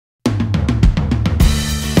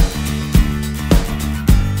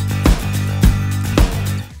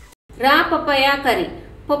రా papaya curry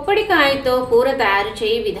పొప్పడికాయతో కూర తయారు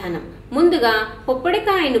చేయ విధానం. ముందుగా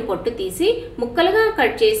పొప్పడికాయను పొట్టు తీసి ముక్కలుగా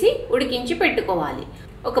కట్ చేసి ఉడికించి పెట్టుకోవాలి.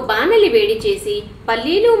 ఒక బాణలి వేడి చేసి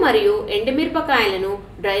పల్లీలు మరియు ఎండుమిరపకాయలను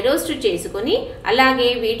డ్రై రోస్ట్ చేసుకొని అలాగే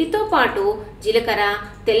వీటితో పాటు జీలకర్ర,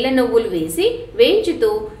 తెల్ల నువ్వులు వేసి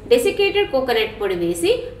వేయించుతూ డెసికేటెడ్ కోకోనట్ పొడి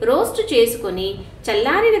వేసి రోస్ట్ చేసుకొని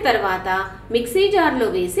చల్లారిన తర్వాత మిక్సీ జార్లో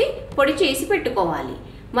వేసి పొడి చేసి పెట్టుకోవాలి.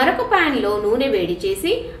 మరొక ప్యాన్లో నూనె వేడి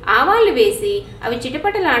చేసి ఆవాలు వేసి అవి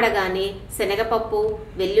చిటపటలాడగానే శనగపప్పు,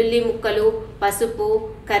 వెల్లుల్లి ముక్కలు, పసుపు,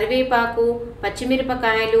 కరివేపాకు,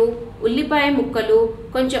 పచ్చిమిరపకాయలు, ఉల్లిపాయ ముక్కలు,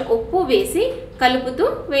 కొంచెం ఉప్పు వేసి కలుపుతూ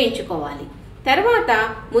వేయించుకోవాలి. తర్వాత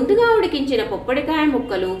ముందుగా ఉడికించిన పొప్పడికాయ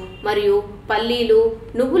ముక్కలు మరియు పల్లీలు,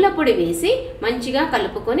 నువ్వుల పొడి వేసి మంచిగా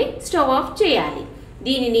కలుపుకొని స్టవ్ ఆఫ్ చేయాలి.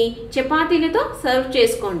 దీనిని చపాతీలతో సర్వ్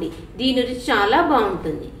చేసుకోండి. దీని రుచి చాలా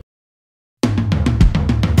బాగుంటుంది.